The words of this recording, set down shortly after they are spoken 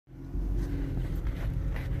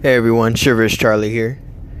Hey everyone, Shivers Charlie here.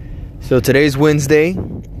 So today's Wednesday.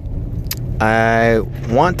 I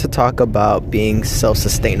want to talk about being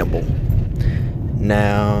self-sustainable.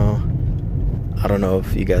 Now, I don't know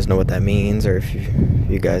if you guys know what that means or if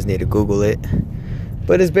you guys need to Google it.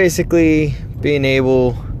 But it's basically being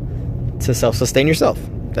able to self-sustain yourself.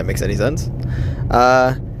 If that makes any sense.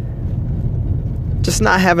 Just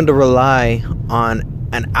not having to rely on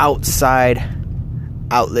an outside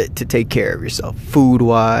outlet to take care of yourself, food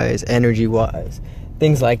wise, energy wise,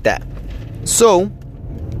 things like that. So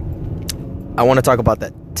I want to talk about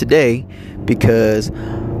that today because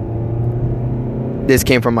this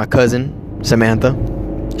came from my cousin Samantha.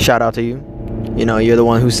 Shout out to you. You know, you're the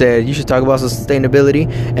one who said you should talk about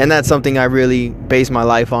sustainability, and that's something I really base my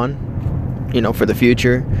life on, you know, for the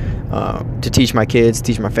future, to teach my kids,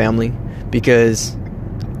 teach my family, because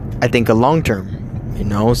I think a long term, you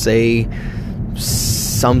know, say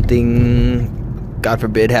something, God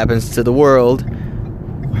forbid, happens to the world,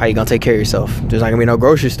 how you gonna take care of yourself? There's not gonna be no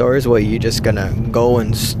grocery stores. What, you just gonna go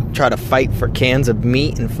and try to fight for cans of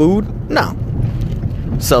meat and food? No.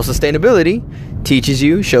 Self-sustainability teaches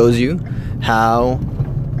you, shows you how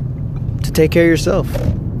to take care of yourself,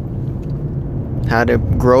 how to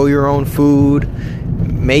grow your own food,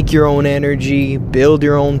 make your own energy, build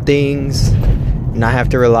your own things, not have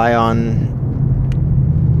to rely on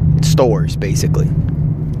stores, basically.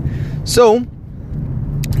 So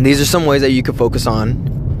these are some ways that you can focus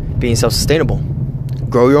on being self-sustainable.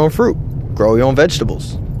 Grow your own fruit, grow your own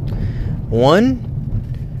vegetables. One,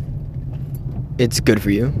 it's good for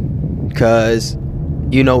you because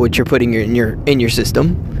you know what you're putting in your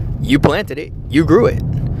system. You planted it, you grew it.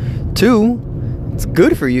 Two, it's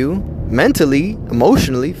good for you mentally,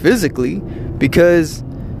 emotionally, physically, because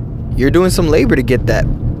you're doing some labor to get that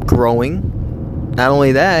growing. Not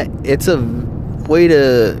only that, it's a way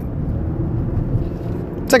to...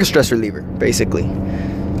 it's like a stress reliever, basically.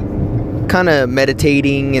 Kind of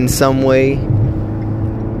meditating in some way.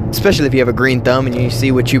 Especially if you have a green thumb and you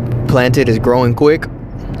see what you planted is growing quick.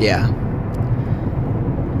 Yeah.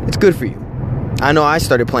 It's good for you. I know I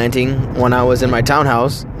started planting when I was in my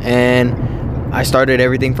townhouse, and I started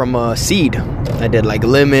everything from a seed. I did like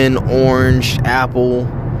lemon, orange, apple,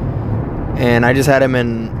 and I just had them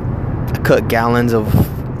in... I cut gallons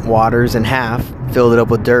of waters in half, filled it up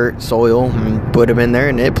with dirt, soil, and put them in there,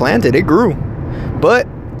 and it planted, it grew. But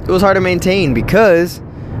it was hard to maintain because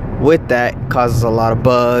with that it causes a lot of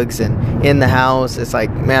bugs, and in the house it's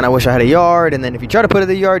like, man, I wish I had a yard. And then if you try to put it in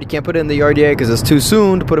the yard, you can't put it in the yard yet because it's too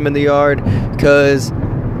soon to put them in the yard, because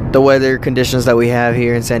the weather conditions that we have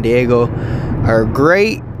here in San Diego are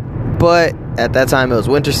great, but at that time it was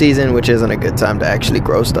winter season, which isn't a good time to actually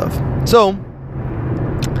grow stuff. So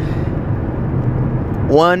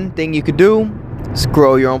one thing you could do is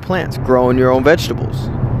grow your own plants, growing your own vegetables.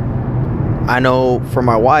 I know for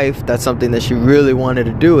my wife, that's something that she really wanted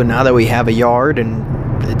to do. And now that we have a yard and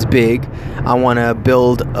it's big, I want to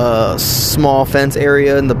build a small fence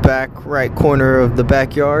area in the back right corner of the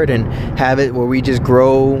backyard and have it where we just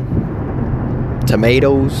grow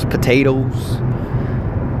tomatoes, potatoes,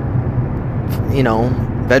 you know,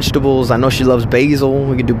 vegetables. I know she loves basil.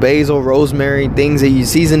 We can do basil, rosemary, things that you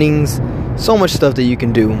seasonings. So much stuff that you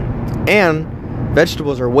can do. And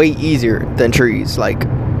vegetables are way easier than trees, like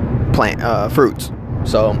plant fruits.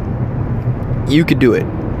 So you could do it.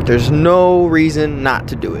 There's no reason not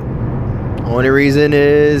to do it. Only reason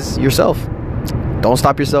is yourself. Don't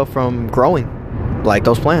stop yourself from growing like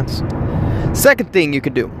those plants. Second thing you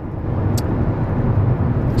could do,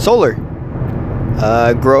 solar.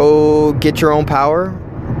 Get your own power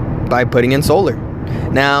by putting in solar.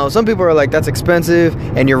 Now, some people are like, that's expensive,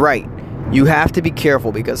 and you're right. You have to be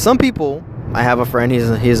careful because some people, I have a friend, he's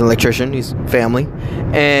an electrician, he's family,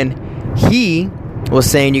 and he was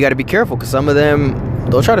saying you got to be careful because some of them,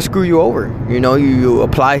 they'll try to screw you over. You know, you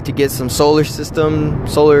apply to get some solar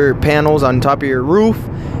panels on top of your roof,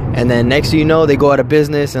 and then next thing you know, they go out of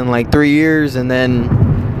business in like 3 years, and then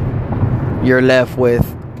you're left with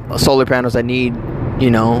solar panels that need, you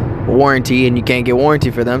know, warranty, and you can't get warranty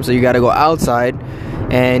for them, so you got to go outside,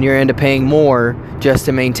 and you're end up paying more just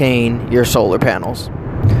to maintain your solar panels.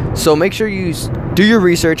 So make sure you do your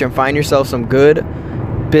research and find yourself some good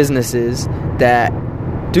businesses that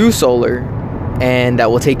do solar and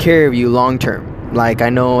that will take care of you long term. Like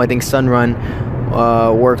I think Sunrun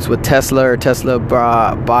works with Tesla, or Tesla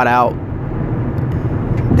bought out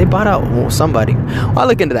somebody. I'll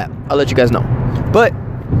look into that. I'll let you guys know. But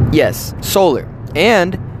yes, solar.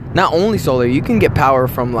 And not only solar, you can get power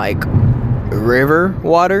from like river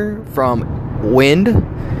water, from wind.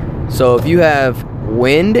 So if you have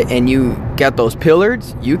wind and you got those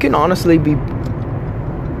pillars, you can honestly be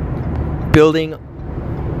building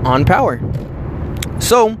on power.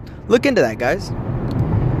 So look into that, guys.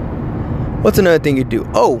 What's another thing you do?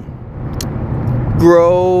 Oh,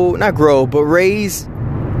 raise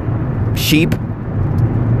sheep,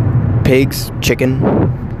 pigs, chicken,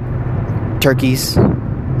 turkeys,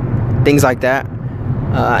 things like that.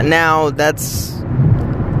 Now that's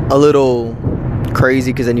a little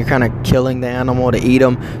crazy, because then you're kind of killing the animal to eat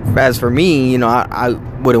them. As for me, I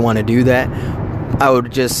wouldn't want to do that. I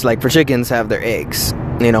would just, like for chickens, have their eggs,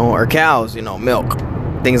 or cows, milk,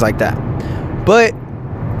 things like that. But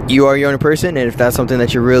you are your own person, and if that's something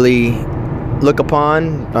that you really look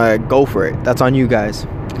upon, go for it. That's on you guys.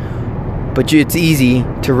 But it's easy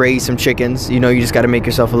to raise some chickens. You just got to make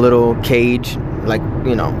yourself a little cage, like,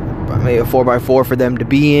 maybe a 4x4 for them to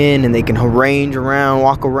be in, and they can range around,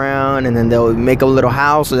 walk around, and then they'll make a little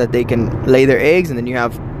house so that they can lay their eggs, and then you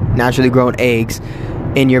have naturally grown eggs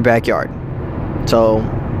in your backyard. So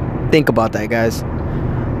think about that, guys.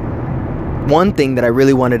 One thing that I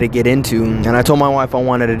really wanted to get into, and I told my wife I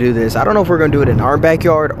wanted to do this. I don't know if we're going to do it in our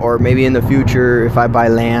backyard, or maybe in the future if I buy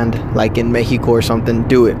land like in Mexico or something,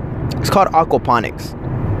 do it. It's called aquaponics.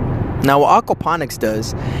 Now what aquaponics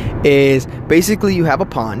does is basically you have a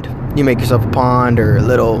pond. You make yourself a pond or a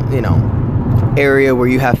little, area where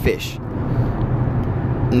you have fish.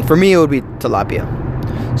 And for me it would be tilapia.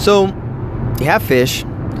 So you have fish,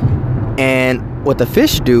 and what the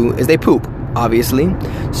fish do is they poop, obviously.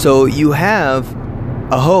 So you have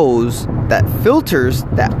a hose that filters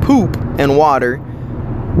that poop and water,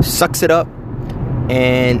 sucks it up,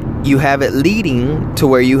 and you have it leading to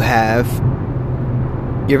where you have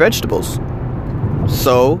your vegetables.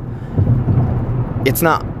 So it's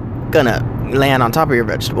not gonna land on top of your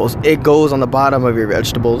vegetables. It goes on the bottom of your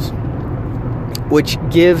vegetables, which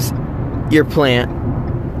gives your plant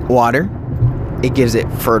water. It gives it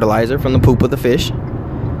fertilizer from the poop of the fish,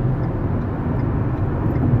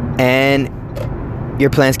 and your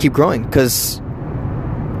plants keep growing, because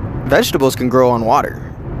vegetables can grow on water.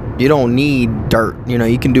 You don't need dirt.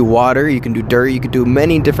 You can do water, you can do dirt, you can do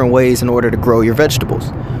many different ways in order to grow your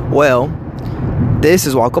vegetables. Well, this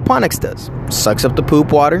is what aquaponics does. Sucks up the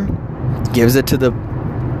poop water, gives it to the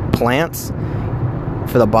plants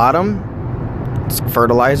for the bottom. It's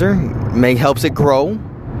fertilizer, helps it grow.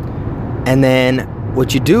 And then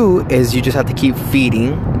what you do is you just have to keep feeding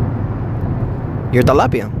your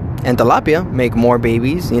tilapia. And tilapia make more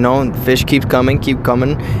babies, and fish keep coming,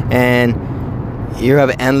 and you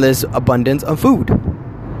have endless abundance of food.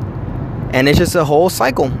 And it's just a whole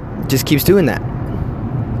cycle. It just keeps doing that.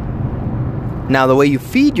 Now the way you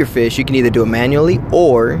feed your fish, you can either do it manually,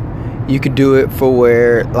 or you could do it for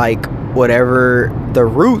where, like, whatever the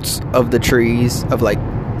roots of the trees of, like,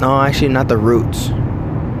 no, actually not the roots.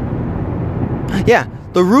 Yeah,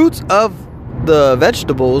 the roots of the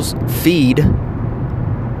vegetables feed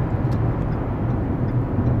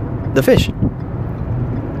the fish.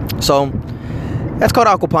 So that's called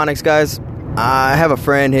aquaponics, guys. I have a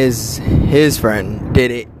friend, his friend did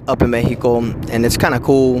it up in Mexico, and it's kind of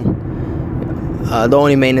cool. The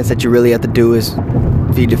only maintenance that you really have to do is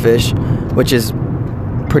feed the fish, which is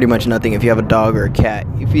pretty much nothing. If you have a dog or a cat,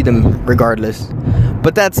 you feed them regardless.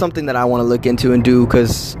 But that's something that I want to look into and do,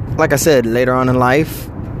 because like I said, later on in life,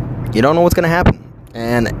 you don't know what's going to happen.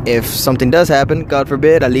 And if something does happen, God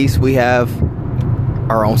forbid, at least we have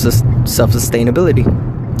our own self-sustainability.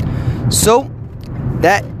 So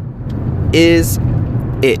that is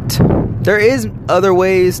it. There is other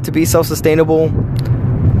ways to be self-sustainable.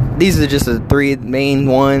 These are just the 3 main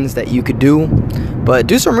ones that you could do, but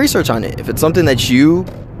do some research on it. If it's something that you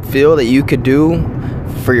feel that you could do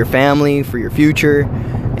for your family, for your future,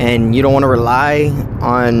 and you don't want to rely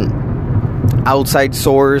on outside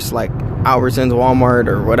source like Albertsons, Walmart,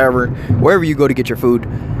 or whatever, wherever you go to get your food,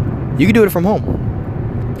 you can do it from home.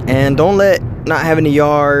 And don't let not having a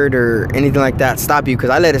yard or anything like that stop you, because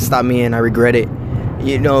I let it stop me and I regret it.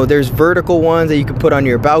 There's vertical ones that you can put on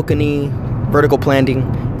your balcony, vertical planting.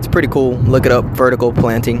 It's pretty cool. Look it up, vertical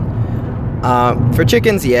planting. For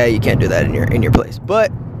chickens, yeah, you can't do that in your place.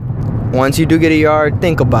 But once you do get a yard,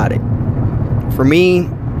 think about it. For me,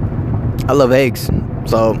 I love eggs,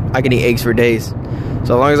 so I can eat eggs for days.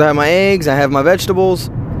 So as long as I have my eggs, I have my vegetables,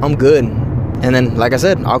 I'm good. And then, like I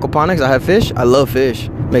said, aquaponics, I have fish. I love fish.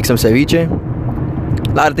 Make some ceviche.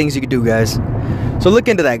 A lot of things you can do, guys. So look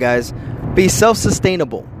into that, guys. Be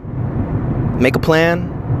self-sustainable. Make a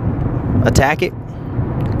plan. Attack it.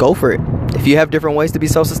 Go for it. If you have different ways to be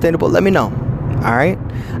self-sustainable, let me know. All right?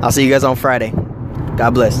 I'll see you guys on Friday.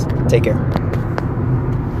 God bless. Take care.